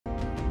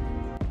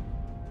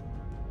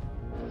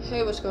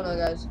Hey, what's going on,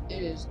 guys?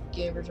 It is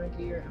GamerDrink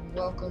here, and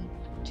welcome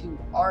to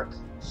Ark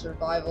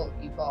Survival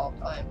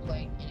Evolved. I am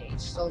playing in a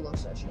solo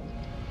session,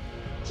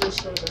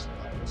 just so this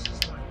play. This is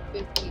my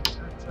 50th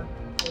time trying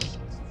to play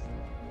this.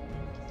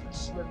 I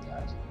swear to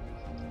God,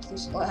 if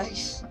this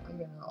lags, I'm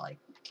gonna like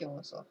kill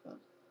myself now.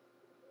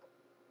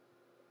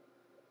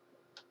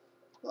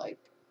 Like,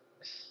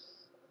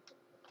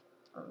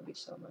 I'm gonna be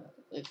so mad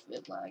if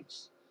it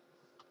lags.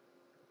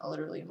 I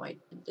literally might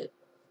end it.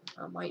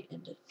 I might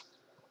end it.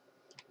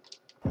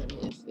 And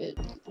if it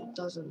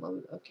doesn't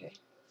load, okay.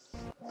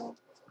 Oh,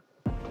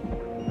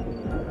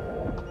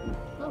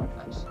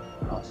 nice.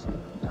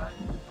 Awesome. Done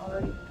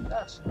already.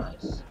 That's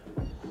nice.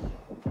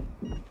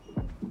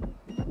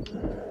 How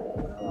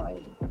do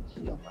I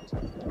heal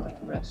myself? How do I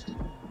rest?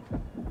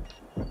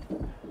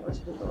 Where's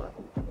the door?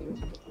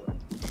 Here's the door.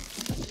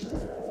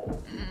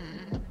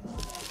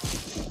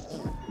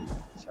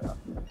 Shut up.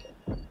 Okay.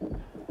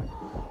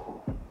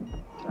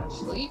 Can I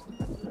sleep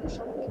or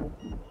something?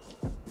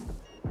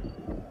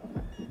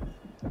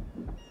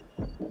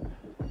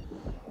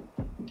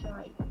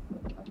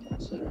 I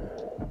can't sleep.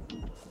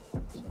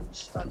 So I'm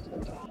stuck.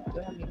 Okay. Do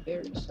I have any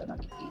berries that I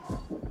can eat?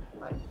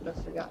 I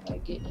forgot how to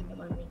get into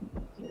my menu.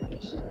 Here it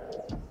is.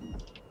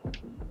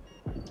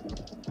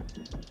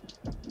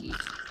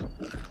 Eat.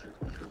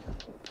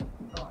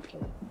 Oh, I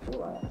can.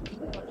 Ooh, I have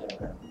pretty much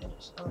grab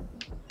minutes.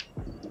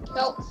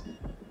 Health.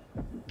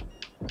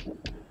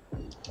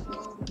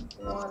 Food,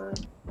 water.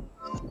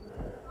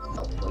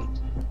 Oh, wait.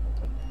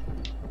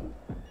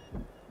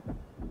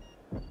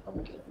 I'm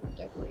gonna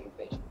decorate your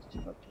base with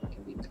this book. It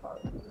can be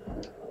carved.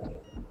 Okay.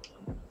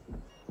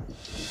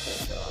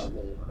 So I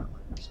really want to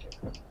learn this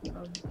scarecrow.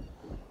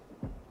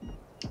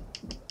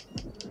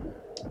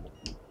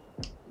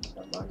 So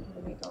I'm learning how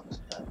to make all this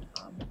crap.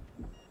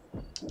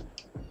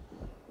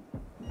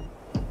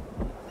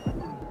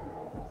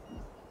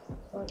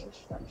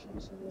 Extraction,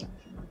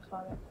 syringe,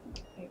 narcotic,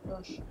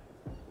 paintbrush,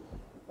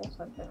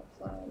 multi-panel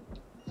flag,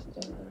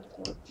 standing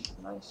torch,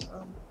 nice,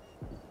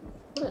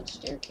 wooden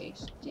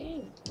staircase.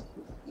 Dang,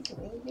 you can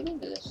really get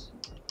into this.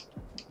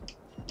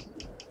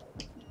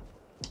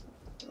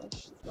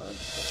 Let's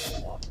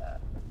want that.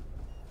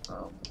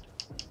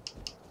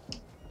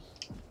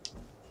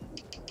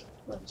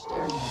 Wooden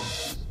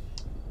staircase.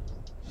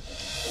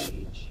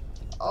 Page.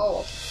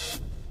 Oh,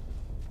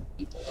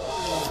 people.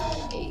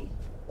 Hey,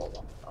 hold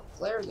on. A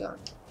flare gun.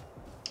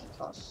 It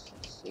costs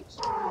 6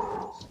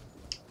 pounds.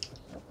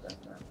 I've done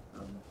that.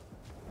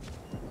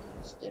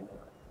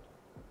 Stimulant.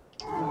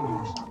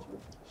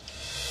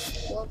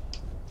 Well,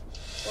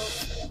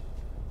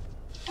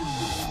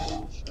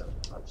 sure,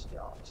 I'll just get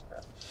all this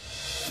crap.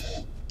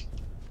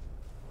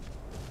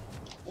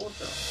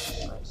 Wardrobe,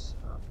 nice.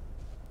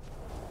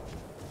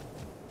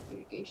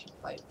 Irrigation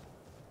pipe.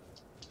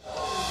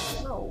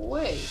 No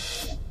way!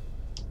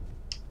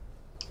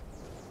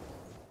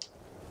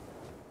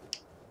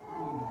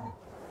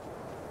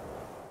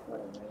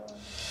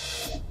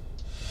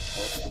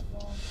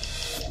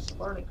 It's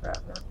learning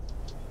crap now.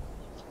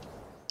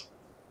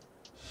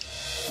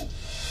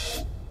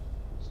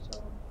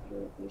 Stone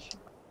irrigation.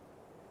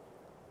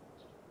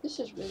 This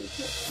is really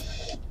good.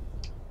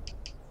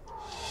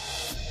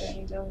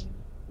 Training building,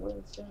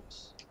 wooden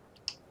fence.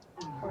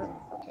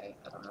 Okay,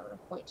 I don't have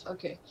enough points.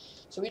 Okay,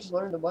 so we just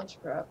learned a bunch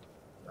of crap.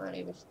 My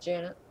name is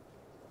Janet.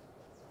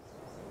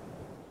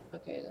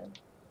 Okay then.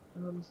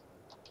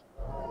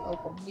 Oh,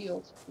 I'm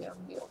healed. Yeah,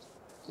 I'm healed.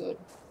 Good.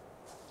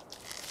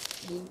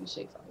 You need to be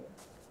safe out here.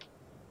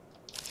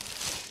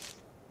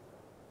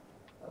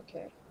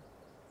 Okay.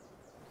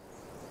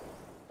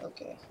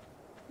 Okay.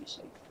 Be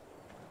safe.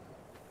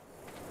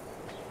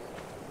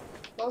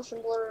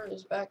 Motion blur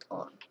is back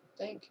on.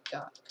 Thank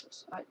God,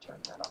 because I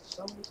turned that off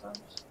so many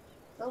times.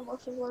 No,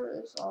 motion blur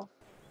is off.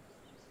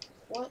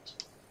 What?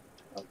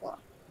 Oh, wow.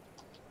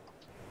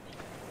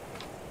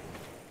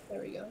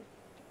 There we go.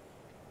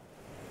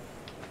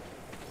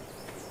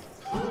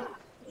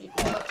 Need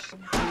to touch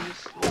some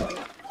trees.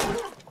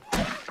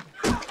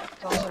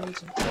 Also need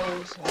some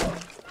clothes and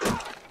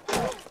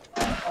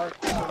Ark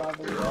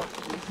Survival Evolved.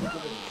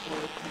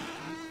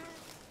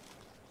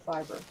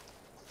 Fiber.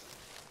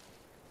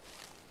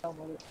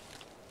 Download it.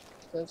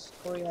 Because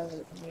Corey has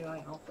it in my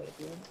alpha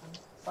again.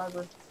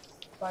 Fiber.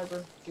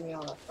 Fiber. Give me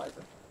all that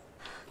fiber.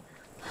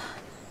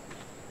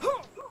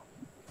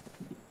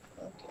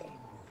 Okay.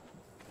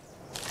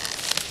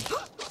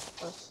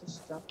 Let's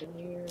just jump in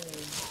here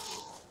and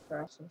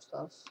craft some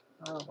stuff.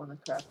 I don't want to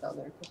craft out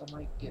there because I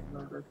might get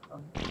murdered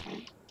from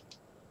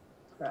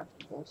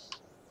craftables.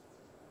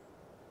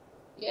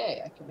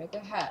 Yay, I can make a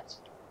hat.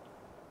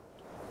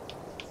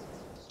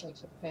 Let's make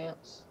some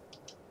pants.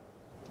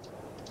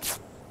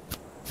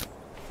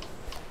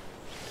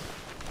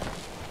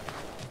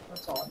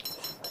 That's all I can do.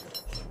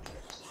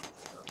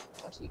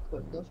 Let's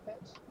equip those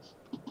pants.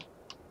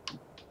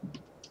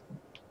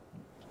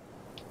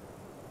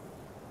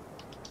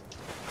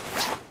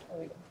 There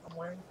we go. I'm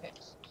wearing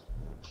pants.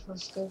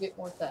 Let's go get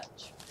more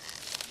thatch.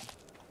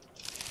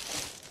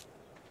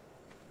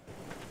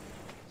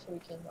 So we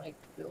can like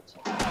build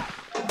something.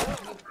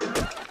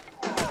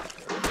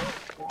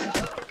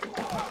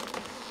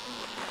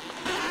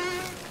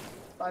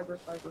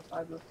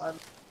 fiber.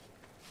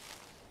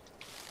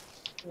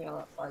 Yeah,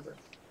 that fiber.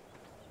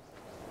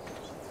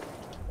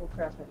 Oh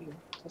crap at you,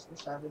 Mr.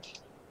 Savage.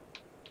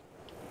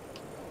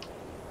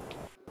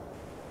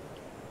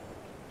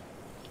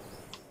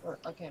 Or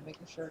I can't make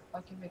a shirt.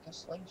 I can make a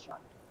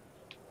slingshot.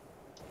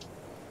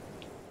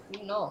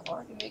 You know, I'm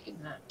already making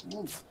that.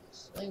 Ooh,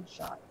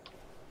 slingshot.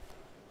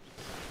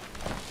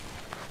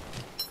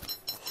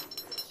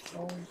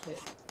 Stone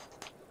pit.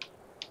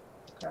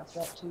 Craft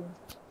that too.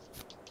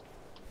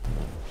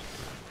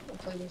 I've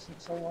played this in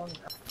so long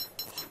now.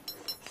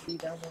 Be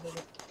downloaded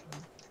it.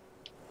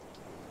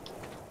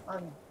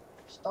 I'm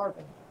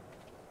starving.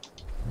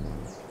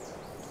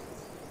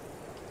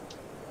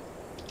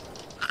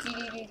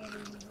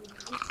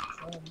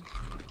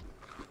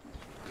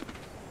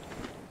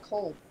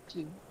 Cold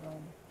too.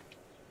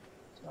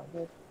 It's not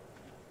good.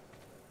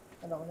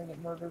 I don't want to get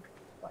murdered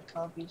by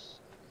compies.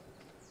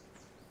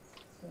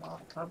 There's a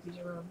lot of compies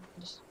around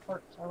this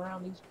parts,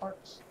 around these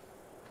parts.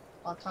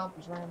 A lot of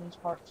compies around these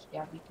parts.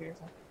 Yeah, be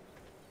careful.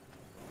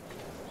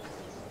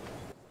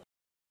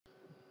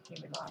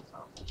 Maybe a lot of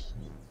compies.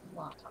 A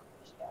lot of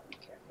compies. Yeah, be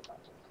careful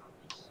about them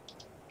compies.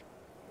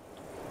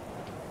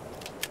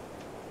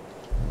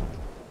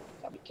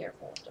 Gotta be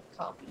careful with the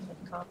compies. When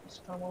the compies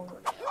come over,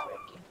 they'll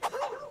wreck you.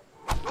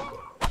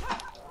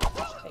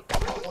 Just take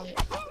that plant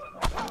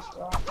right on this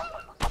rock.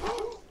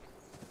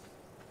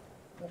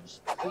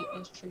 Just beat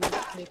this tree,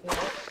 take it up,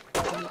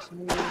 and it's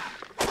moved.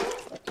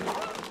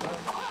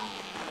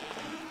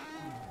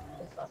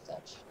 If not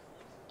that,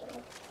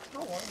 how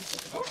long is it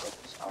going to take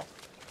this out?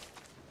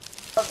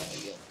 Okay,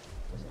 good.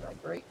 Isn't that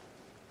great?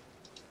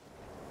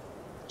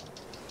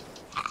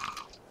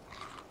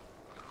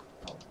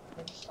 Oh, I'm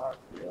going to start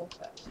real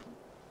fast.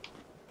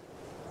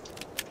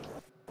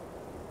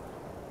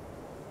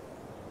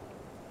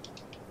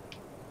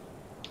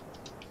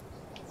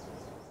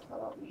 How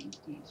about we use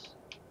these?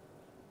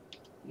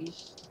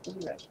 These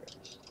blue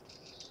raspberries.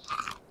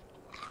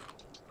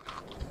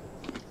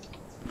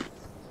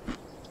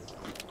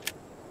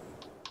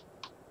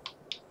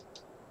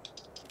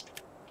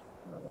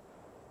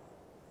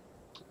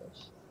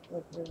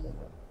 Look, where did they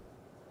go?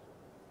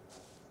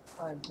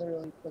 I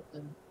literally put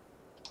them.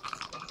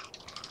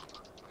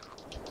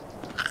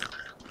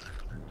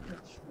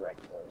 Let's wreck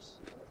those.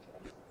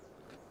 Okay.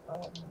 I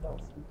don't know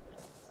food.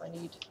 I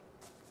need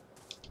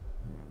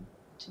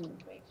to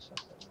make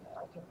something that I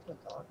can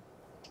click on.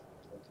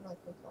 What can I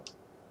click on?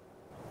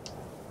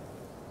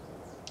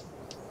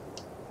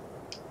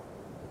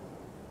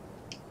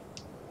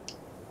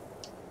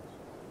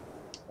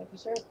 Like,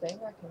 is there a thing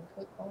I can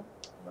click on?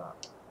 No.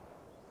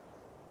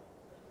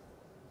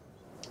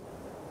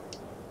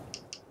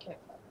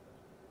 Campfire.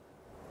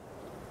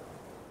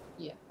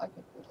 Yeah, I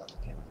can click on the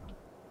campfire.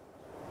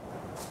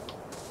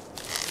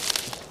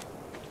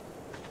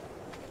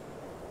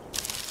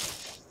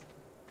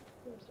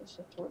 Where's this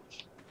a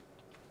torch?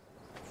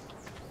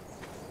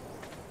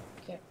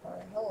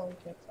 Campfire. Hello,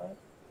 campfire.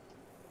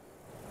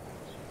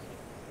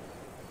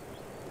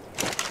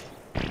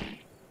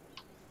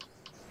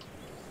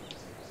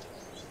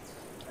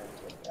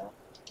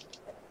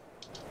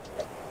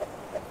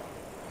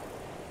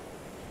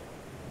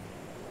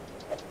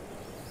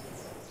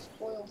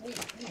 Spoiled meat.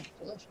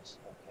 Delicious.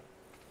 Okay.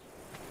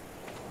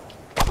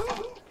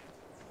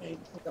 I need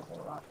to pick up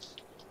more rocks.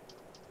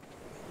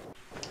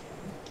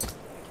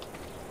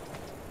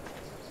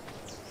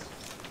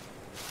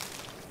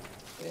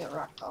 Give me that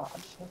rock. Oh, I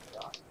just want the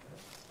rock.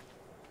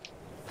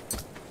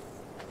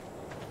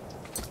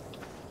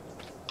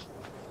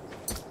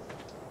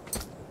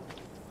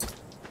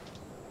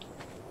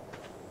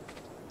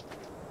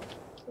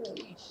 What are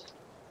these?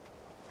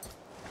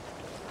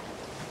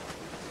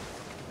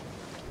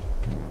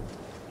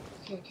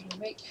 Okay, can I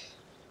make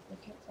a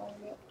campfire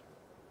yet?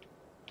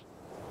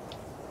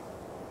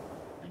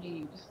 I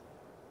need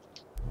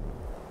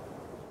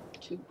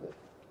 2 wood.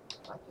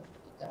 I can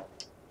get that.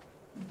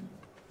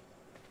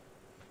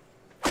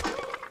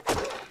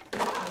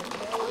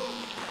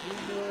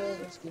 Okay,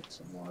 let's get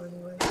some more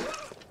anyway.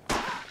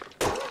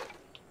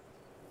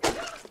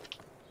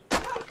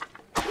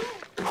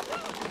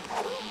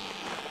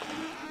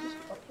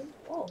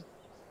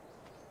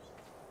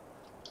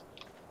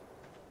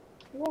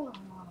 Whoa. Wow,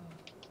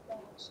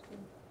 that's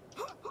good.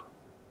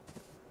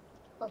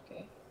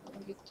 Okay, I'm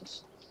gonna get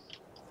this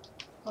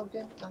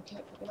pumpkin. I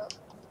can't pick it up.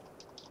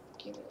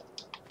 Give me that.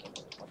 Give me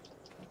the pumpkin.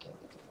 I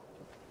can't get the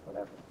pumpkin.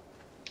 Whatever.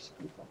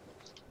 Screw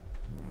pumpkins.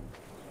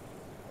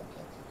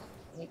 Okay,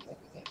 I need to make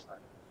a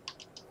campfire.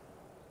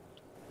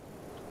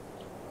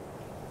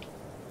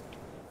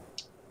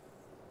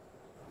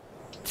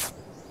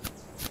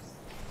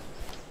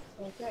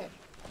 Okay,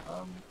 I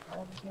have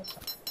a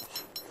campfire.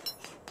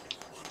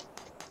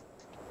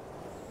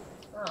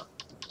 Now,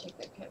 take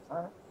that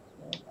campfire,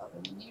 and I'm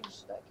gonna use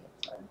that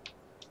campfire.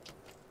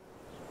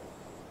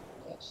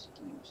 Yes,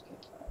 use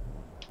campfire.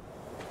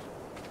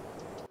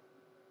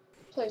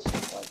 Place it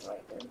like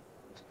right there.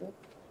 That's good.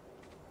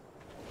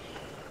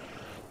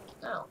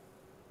 Now,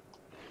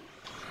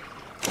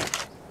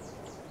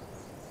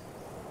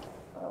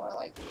 how do I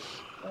like this?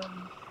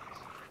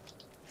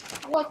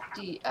 What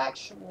the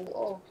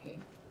actual? Okay.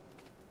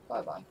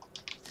 Bye bye.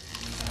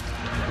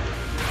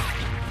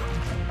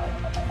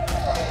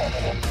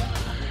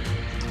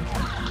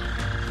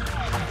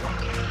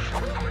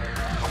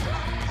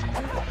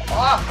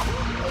 Ah!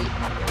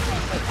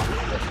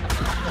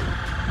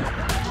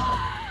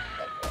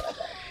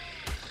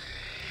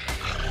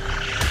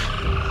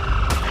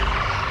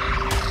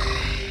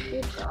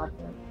 Good job,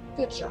 man.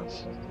 Good job.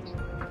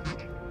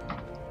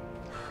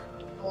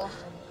 I lost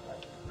all my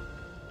cards.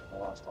 I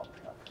lost all my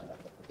cards. I have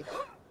to pick it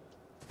up.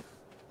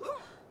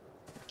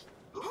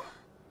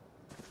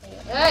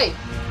 Hey!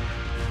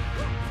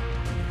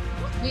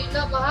 Beating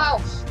up my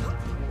house!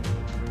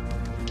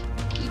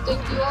 Who do you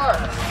think you are?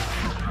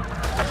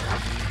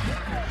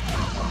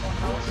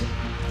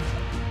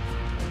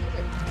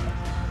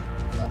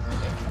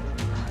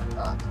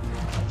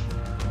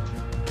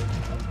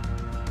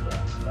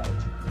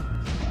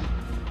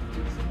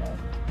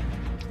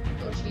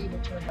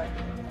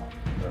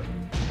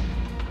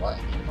 What?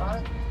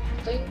 My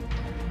thing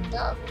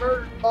got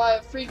murdered by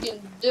a freaking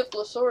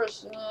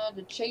Diplosaurus and I had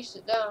to chase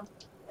it down.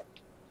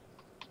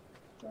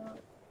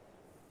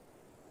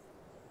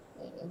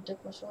 A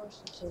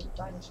Diplosaurus, it's a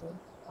dinosaur,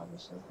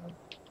 obviously.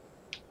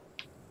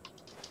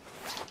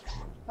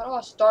 How do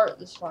I start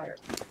this fire?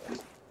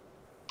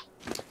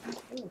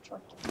 Ooh,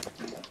 tractor.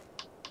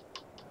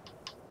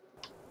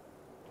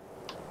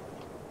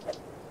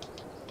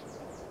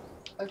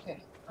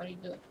 Okay, I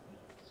need to.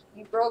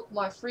 You broke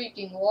my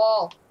freaking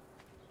wall.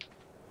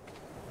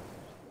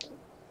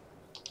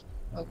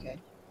 Okay,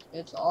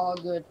 it's all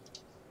good.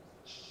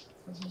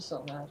 I'm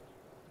so mad.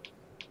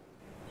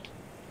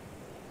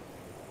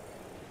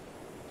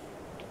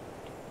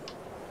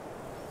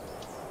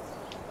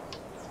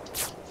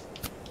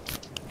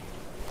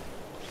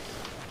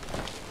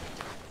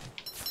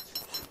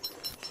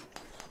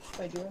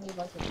 Wait, do I need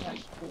like a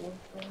attached door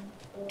thing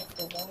for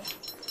the wall?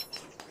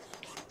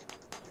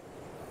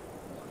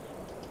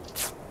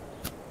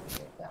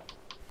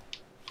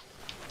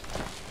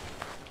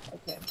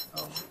 Okay,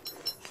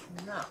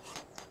 now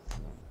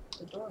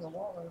the door on the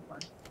wall or my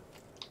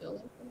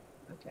building?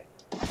 Okay.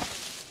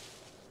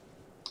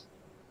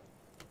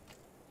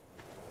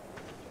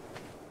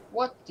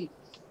 What the?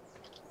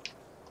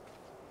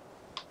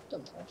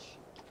 Demolish.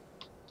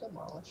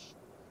 Demolish.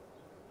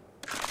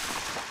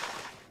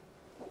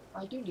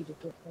 I do need a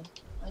good one.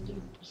 I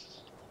do.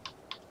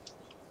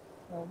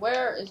 Now,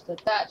 where is the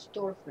thatched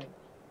door frame?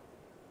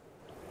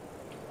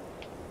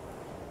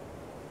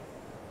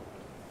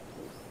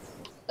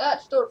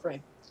 Thatched door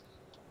frame.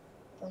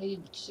 I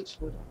need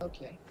 6 wood.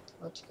 Okay,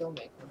 let's go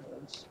make one of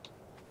those.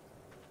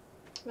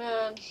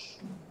 Man.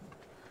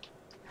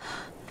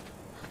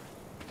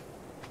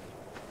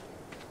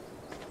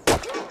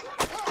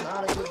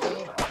 Not a good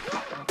day at all.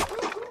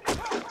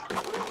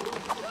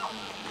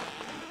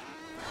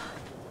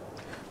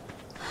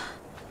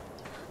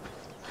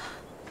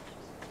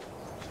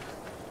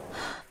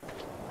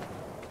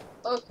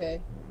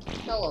 Okay.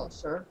 Hello,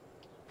 sir.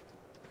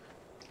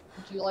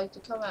 Would you like to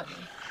come at me?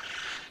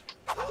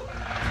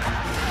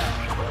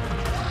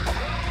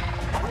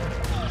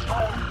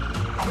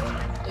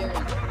 There you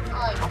go.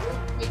 I'm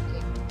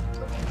making.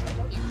 Come here. I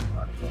don't even know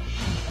how to go.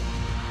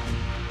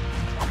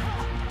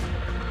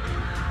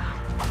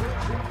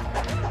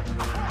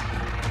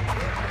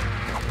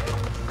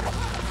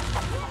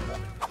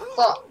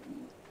 Fuck!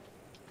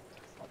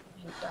 I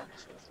hate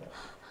dinosaurs.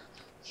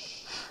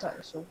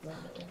 Dinosaurs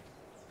running away.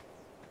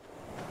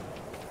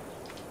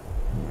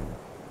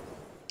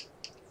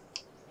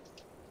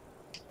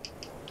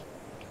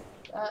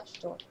 Thatch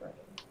door frame.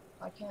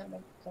 I can't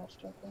make the thatch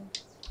door frame.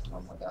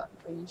 Oh my god,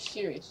 are you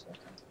serious? Okay.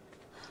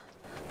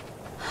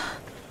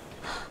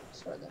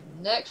 So the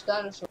next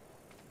dinosaur.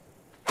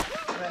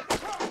 Right.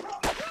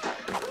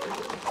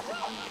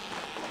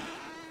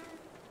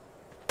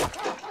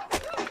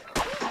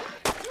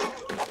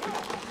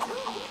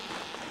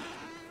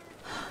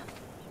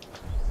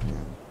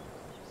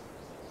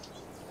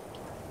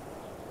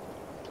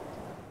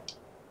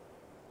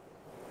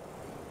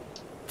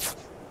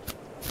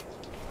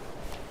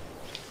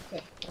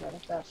 Okay, I got a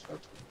thatch door.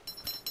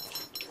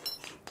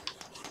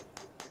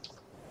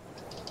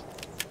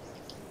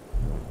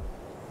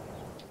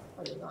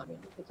 I did not mean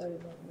to put that in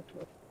my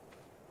inventory.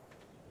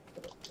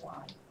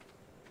 Why?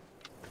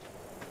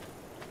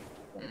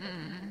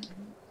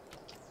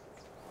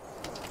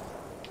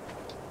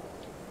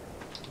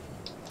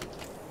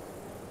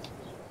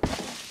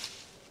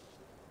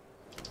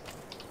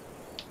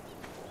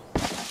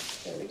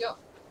 There we go.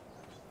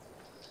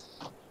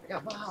 I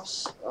got my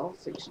house all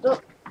fixed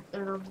up,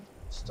 and I'm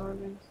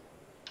starving.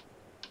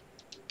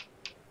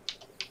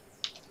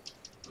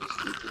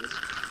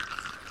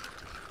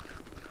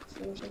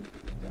 Seriously?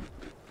 Okay.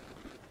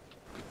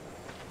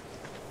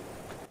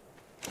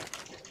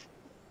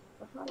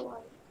 But how do I?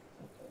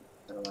 Okay,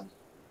 how do I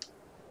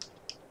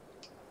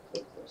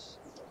take this?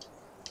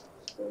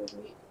 Store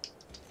meat.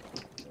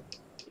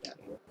 Get out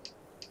of here.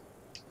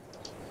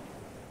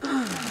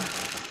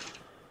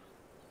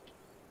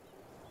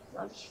 Did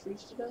I just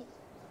freeze to death?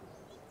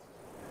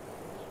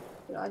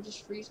 Did I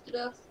just freeze to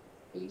death?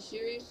 Are you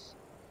serious?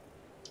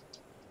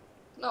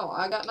 No,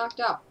 I got knocked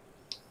out.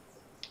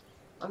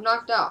 I'm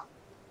knocked out.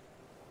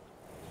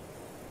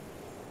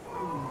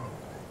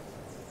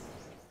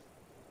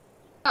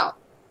 Out.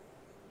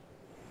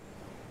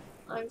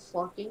 I'm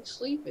fucking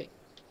sleeping.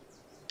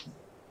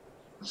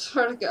 I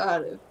swear to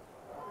God.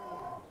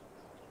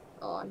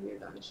 Oh, I hear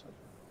dinosaur.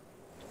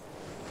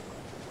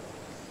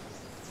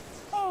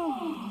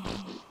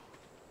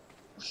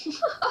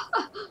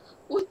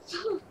 What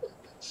the?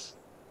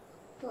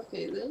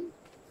 Okay then.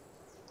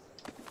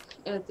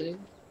 Anthony.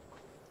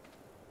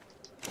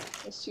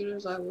 As soon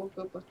as I woke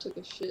up, I took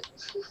a shit.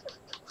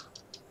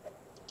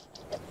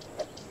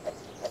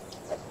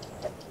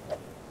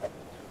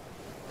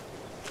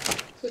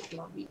 Cook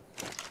my meat.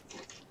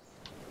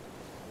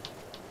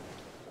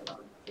 Hold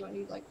on. Do I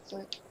need like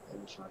flint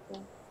and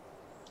charcoal?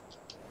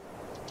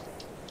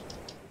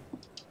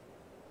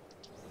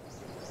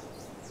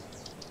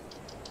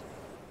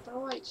 How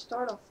do I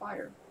start a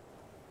fire?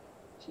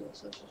 Fuel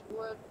such as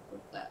wood or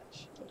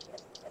thatch. Okay.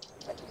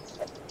 Let's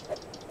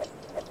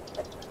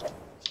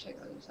check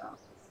all these out.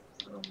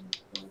 I'm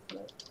gonna put a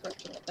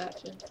correction of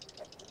thatch in.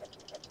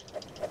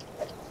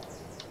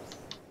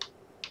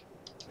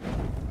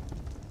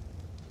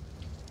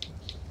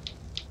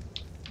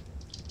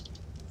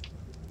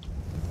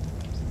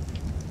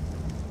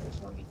 Where's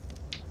my meat?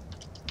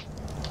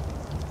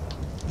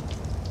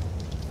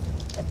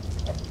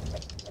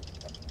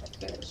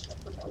 Okay, let's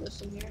put all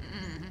this in here.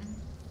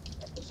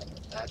 Put some of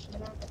the thatch in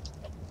there.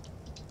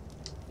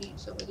 Eat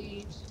some of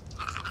these.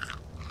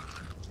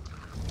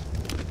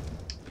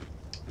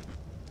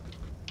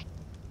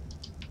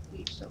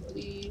 Eat some of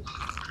these.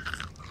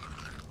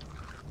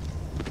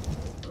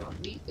 Put on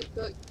meat to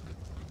cook.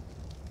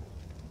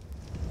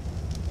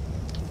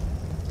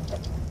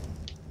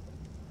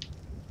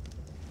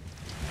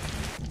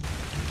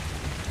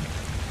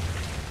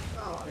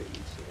 Oh, are you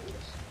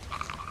serious?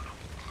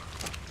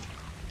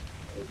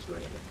 It's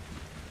raining.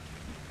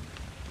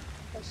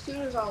 As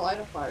soon as I light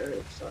a fire,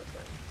 it starts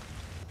raining.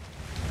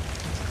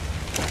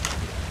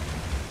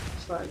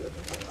 Sorry, I live in a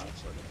lot of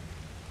sort of.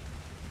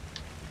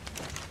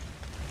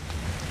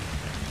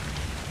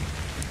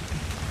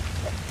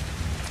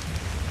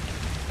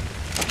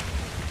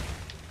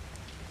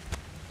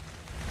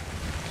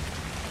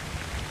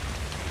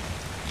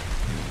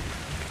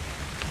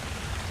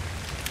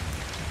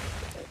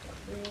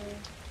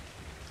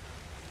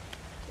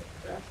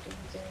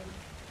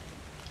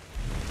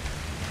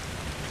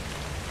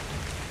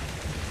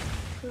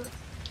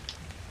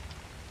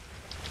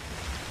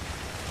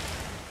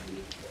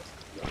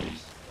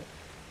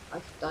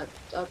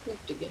 I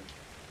pooped again.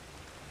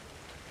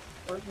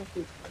 Where's my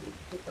food? I need to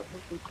pick up my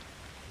food.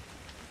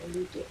 I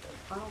need to.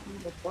 I don't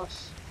have a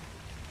bus.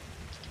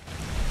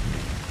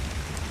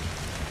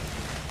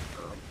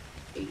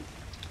 8.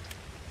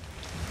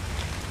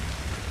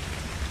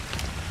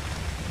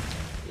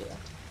 Yeah.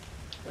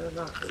 No,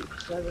 not 8.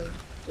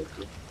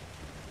 7:50.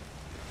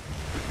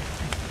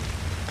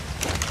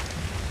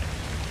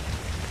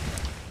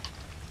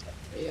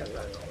 Yeah, right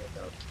all the way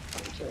up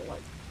until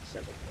like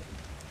 7:30.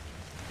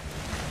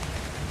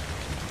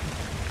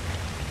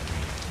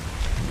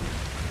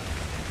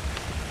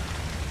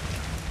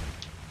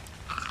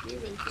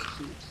 Human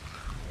feces.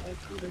 I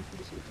have human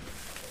feces.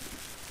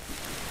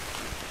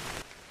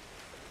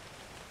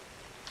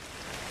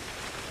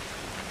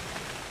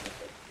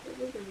 Okay, what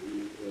we're gonna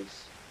do is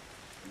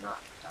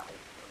not die. I'm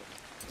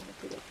gonna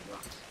pick up the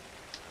rocks.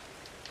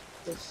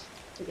 Just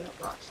picking up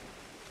rocks.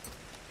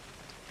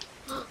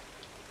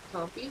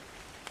 Compy.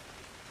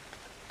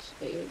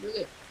 Stay over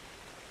there.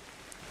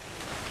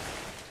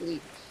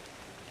 Please.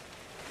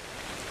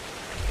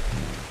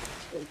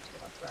 Wait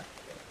till I crack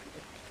it.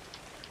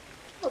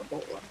 A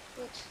bola.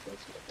 Let's look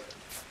at it.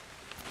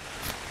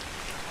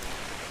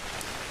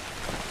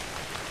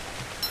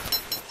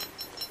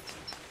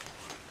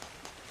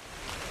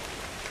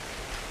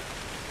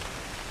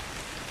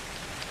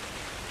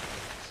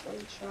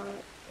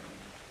 Slingshot.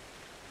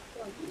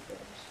 What do you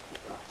guys?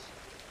 Rocks.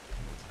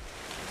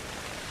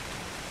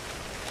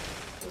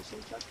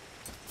 Slingshot.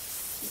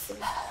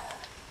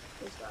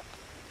 What's that?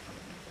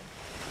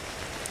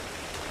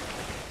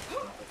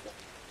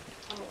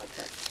 I don't like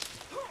that.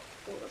 Oh,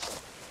 what's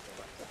that? I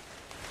like that.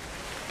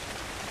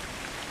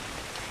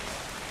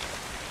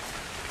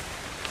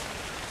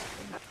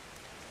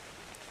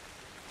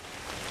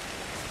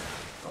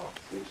 Oh,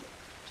 fusion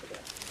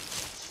today.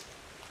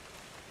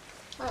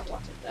 I have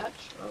lots of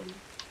thatch. I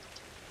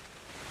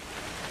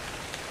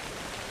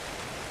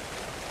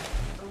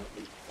don't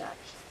need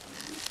thatch. I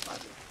need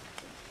fiber.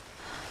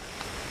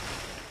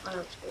 I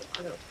know it's good. I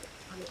know it's good.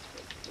 I know it's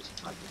good. Just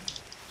fiber.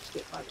 Just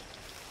get fiber.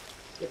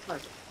 Get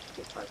fiber.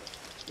 Get fiber.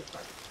 Get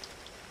fiber.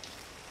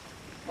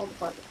 All the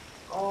fiber.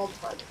 All the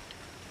fiber.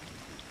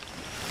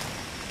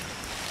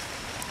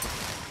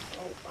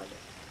 All the fiber.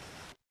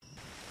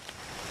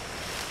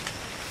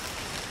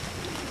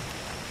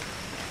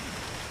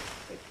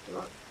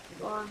 Okay,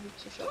 run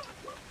to shelter.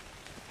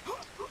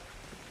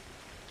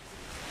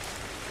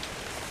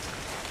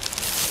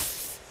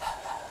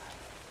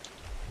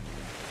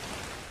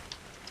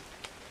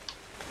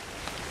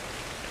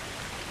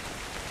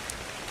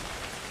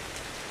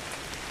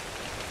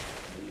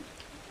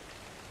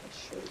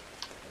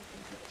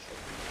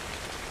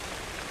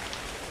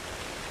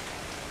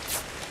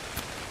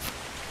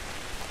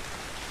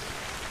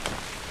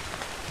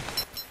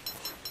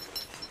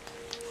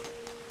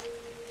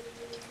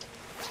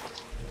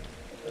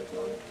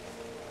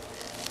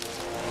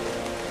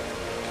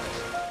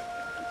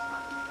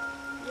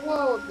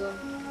 flow of them.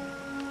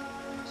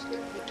 Scared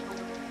me.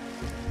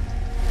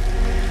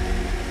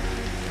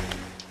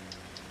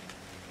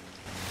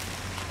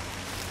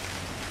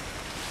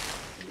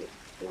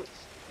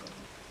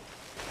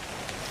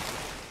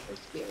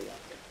 It's scary out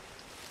there.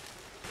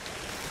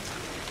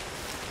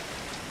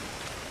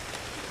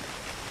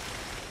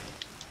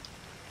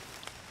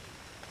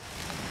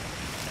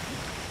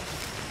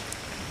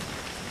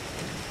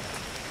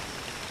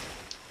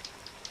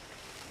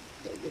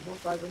 Okay, get more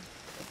fiber. More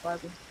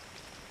fiber.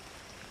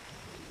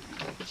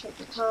 Check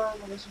the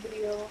time on this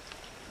video.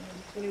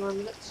 21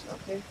 minutes.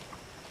 Okay,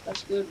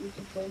 that's good. We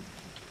can play.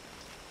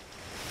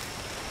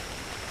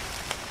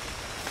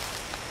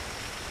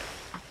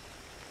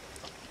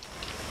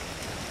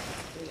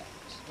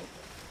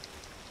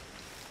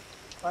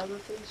 Fiber,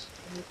 please.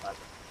 I need fiber.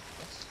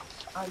 Yes.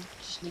 I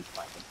just need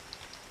fiber.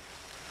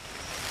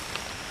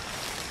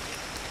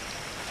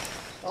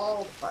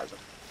 All the fiber.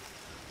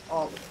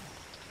 All of it.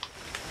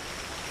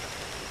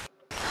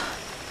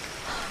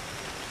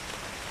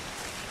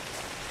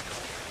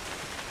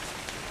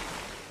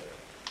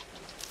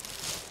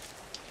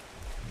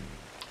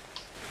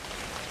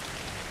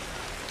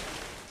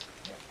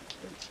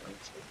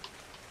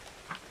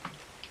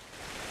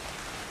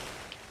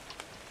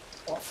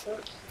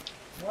 Shirt.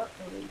 What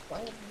are we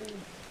playing to do?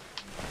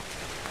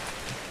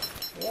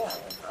 Yeah,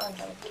 I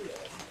have a video.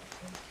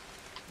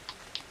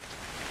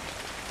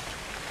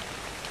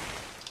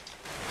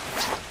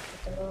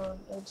 Put that on.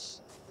 It's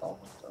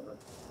almost over.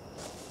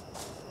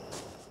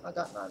 I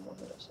got 9 more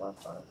minutes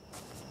left on it.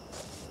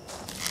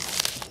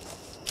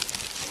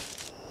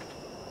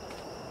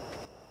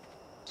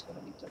 It's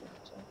gonna be 30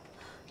 minutes.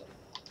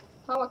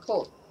 How am I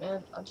cold,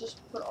 man? I just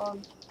put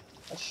on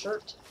a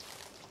shirt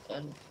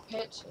and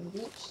pants and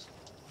boots.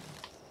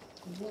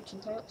 And boots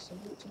and pants and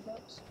boots and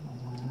pants.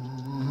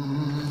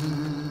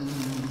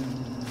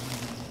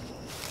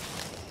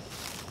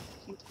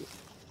 Keep getting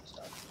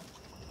stuff.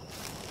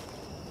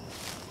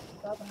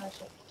 Grab a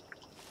hatchet.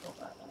 Don't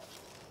grab a hatchet.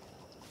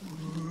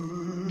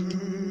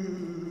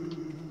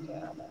 Okay, I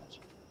have a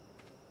hatchet.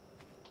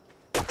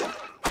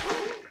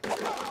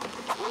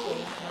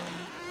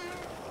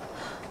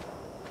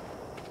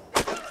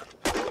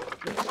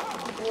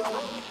 Okay, I'm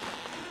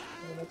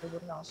gonna make a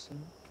wooden house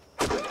soon.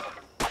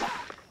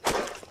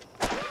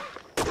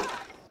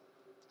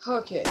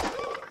 Okay,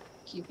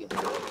 keep it.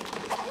 Still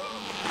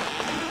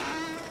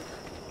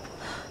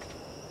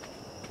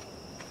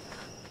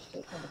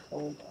kind of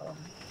cold.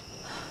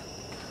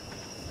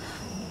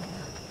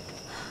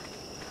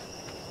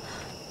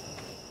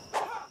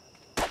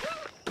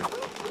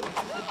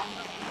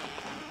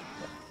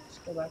 Let's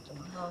go back to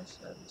my house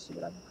and see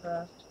what I can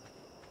craft.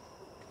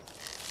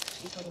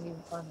 See if I can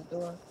even find the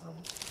door.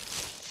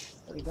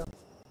 There we go.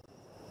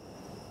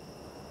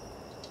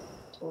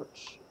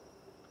 Torch.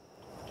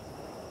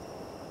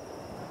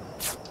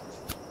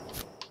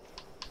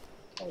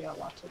 Oh yeah,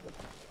 lots of it.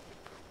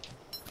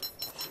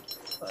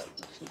 But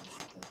let's see,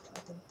 I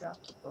can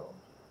craft a bow.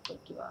 But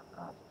do I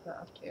have to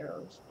craft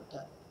arrows with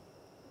that?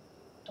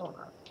 Don't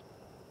have.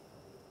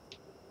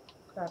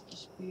 Craft a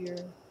spear.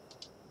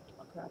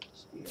 I'll craft a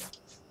spear.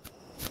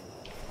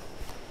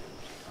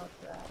 I'll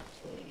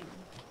craft a...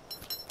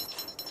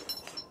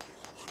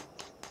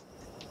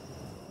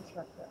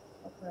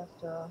 I'll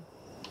craft a...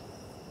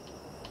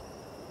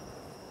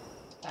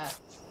 hat.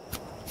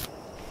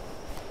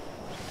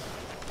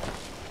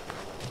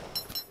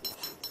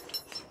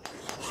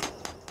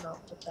 No,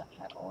 put that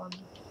hat on.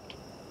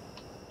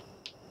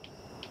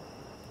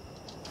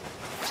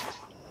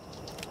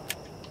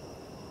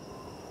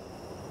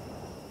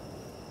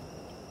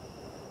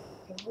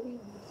 Okay, what do you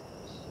need for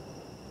this?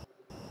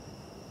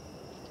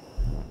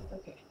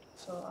 Okay,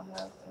 so I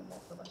have ammo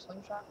for my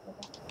slingshot.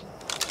 Okay.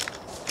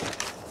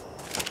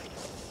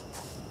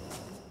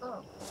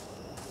 Oh.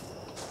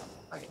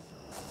 Okay.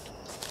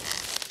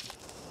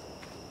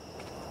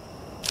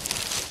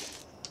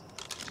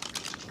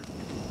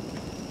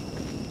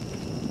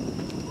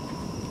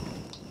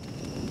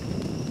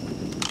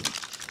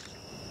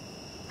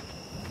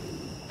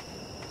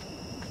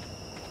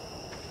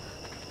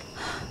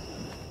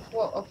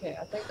 Well, okay,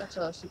 I think that's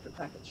a secret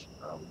package.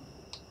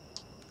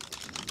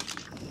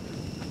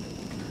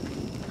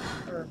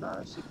 Or not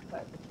a secret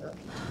package.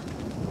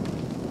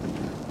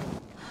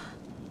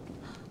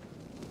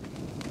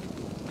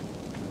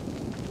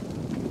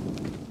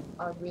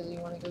 I really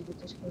want to go get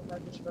this code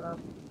package, but I'm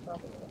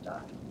probably gonna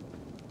die.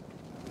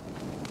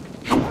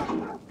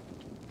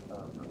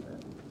 Oh, okay.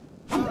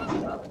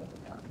 I'm probably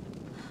gonna die.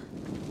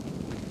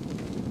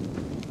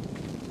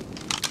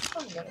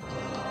 I'm gonna kill it.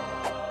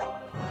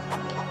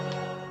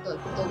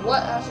 The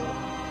what actually?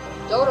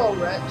 Dodo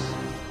Rex?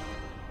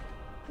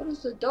 What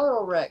is the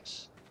Dodo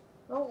Rex?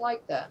 I don't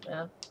like that,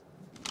 man.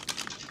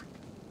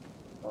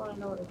 I want to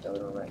know what a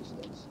Dodo Rex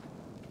is.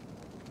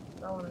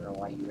 I want to know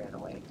why you ran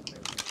away.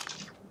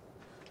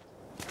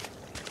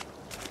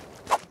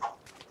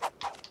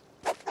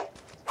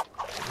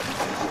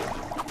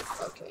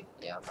 Okay,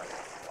 yeah, I'm not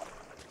gonna.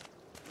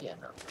 Yeah,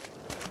 no.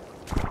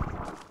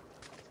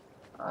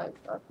 I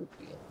could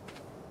be it.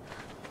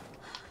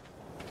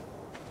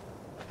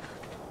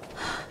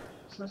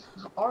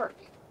 Ark,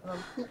 and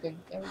I'm pooping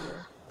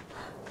everywhere.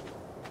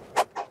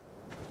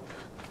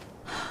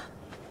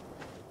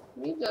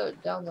 We need to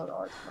download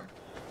Ark now.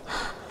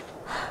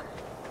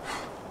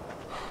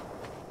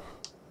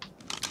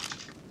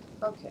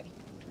 Okay,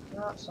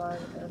 we're outside,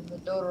 and the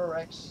Dodo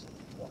Rex.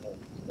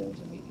 There's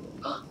a meteor.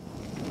 I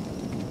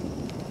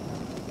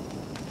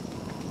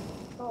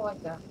don't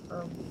like that.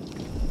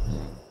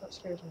 That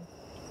scares me.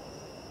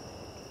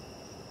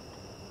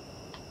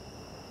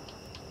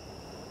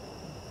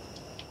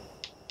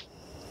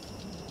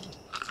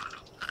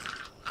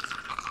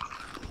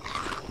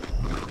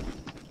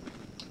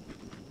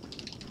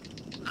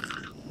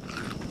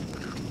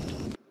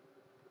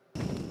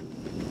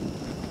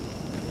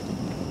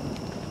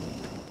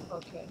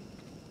 Okay,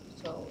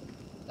 so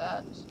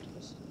that's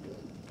just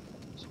really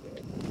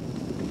scary.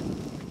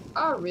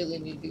 I really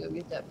need to go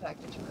get that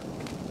package, man.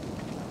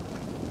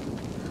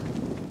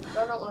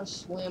 I don't want to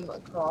swim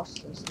across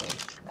this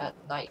thing at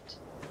night.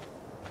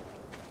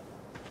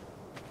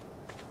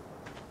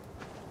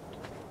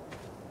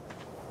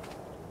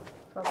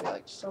 Probably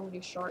like so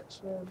many sharks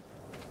swim.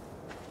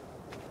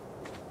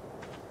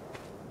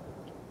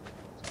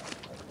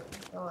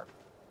 Not.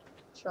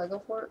 Should I go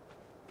for it?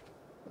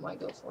 I might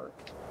go for it.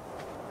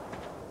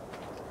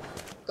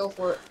 Go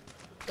for it.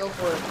 Go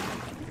for it.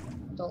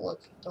 Don't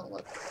look. Don't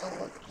look. Don't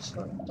look. Just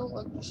swim. Don't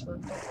look. Just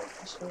swim. Don't look.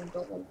 Just swim.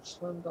 Don't look. Just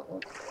swim. Don't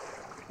look.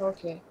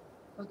 Okay.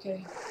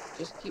 Okay.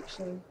 Just keep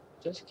swimming.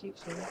 Just keep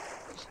swimming.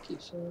 Just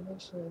keep swimming.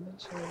 Swimming.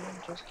 Swimming.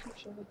 Just keep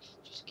swimming.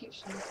 Just keep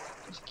swimming.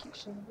 Just keep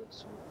swimming.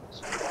 Swimming.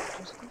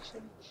 Just keep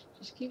swimming.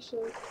 Just keep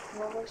swimming.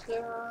 We're almost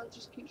there.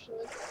 Just keep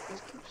swimming.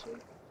 Just keep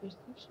swimming. Just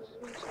keep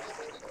swimming.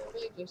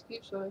 Swimming. Just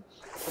keep swimming.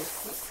 Just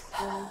keep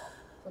swimming.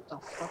 What the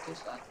fuck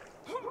is that?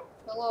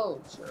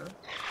 Hello, sir.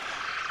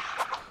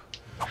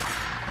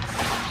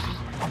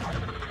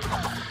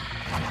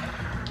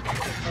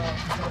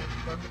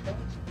 I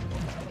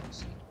didn't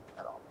see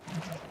at all.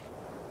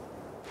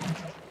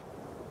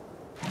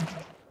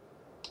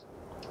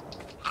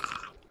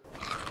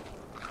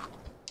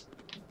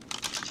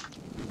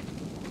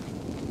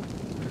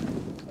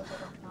 Because I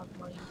don't have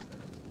money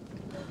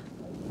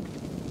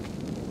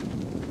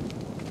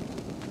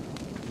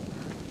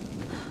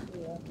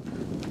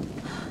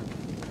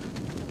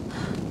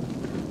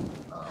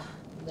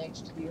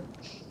next year.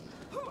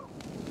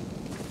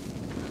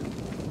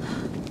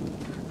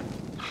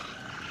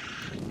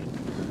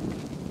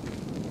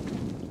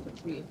 Good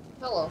for you.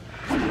 Hello.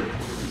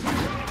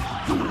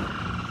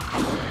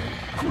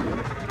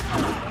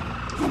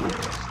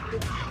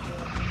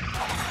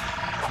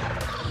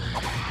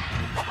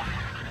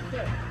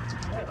 Yeah,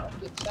 I'll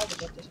get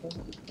savage at this one.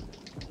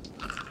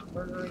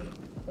 Murdering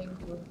things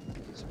with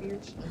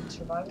spears and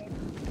surviving.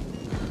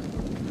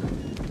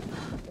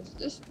 Is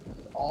this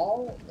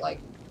all like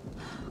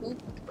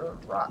poop or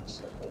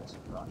rocks? Okay, it's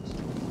rocks.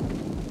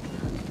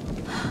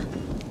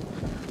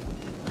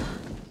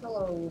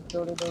 Hello,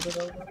 Dodo Dodo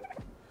Dodo.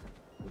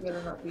 You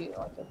better not be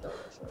like a Dodo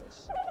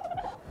choice.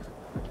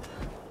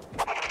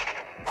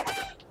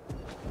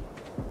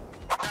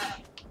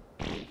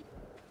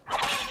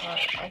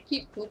 Alright, I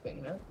keep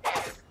pooping, man.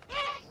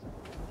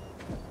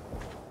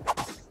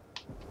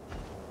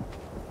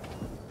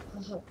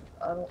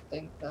 I don't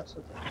think that's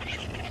what they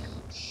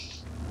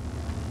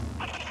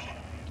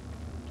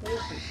What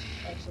is this?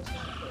 Access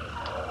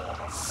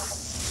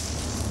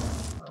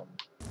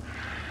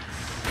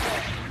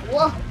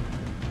What?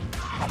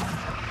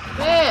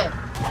 Man!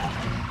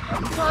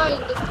 I'm trying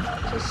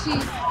to see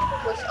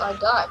because I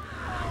died.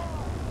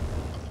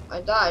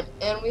 I died,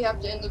 and we have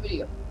to end the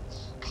video.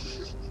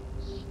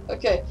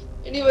 Okay,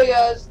 anyway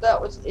guys,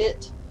 that was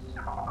it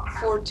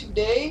for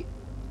today.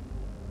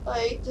 I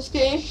hate this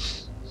game.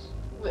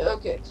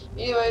 Okay,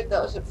 anyway,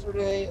 that was it for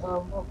today.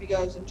 Hope you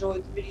guys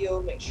enjoyed the video.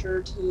 Make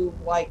sure to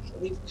like,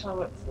 leave a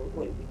comment for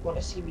what you want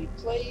to see me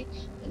play,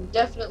 and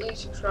definitely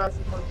subscribe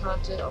for more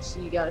content. I'll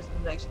see you guys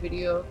in the next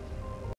video.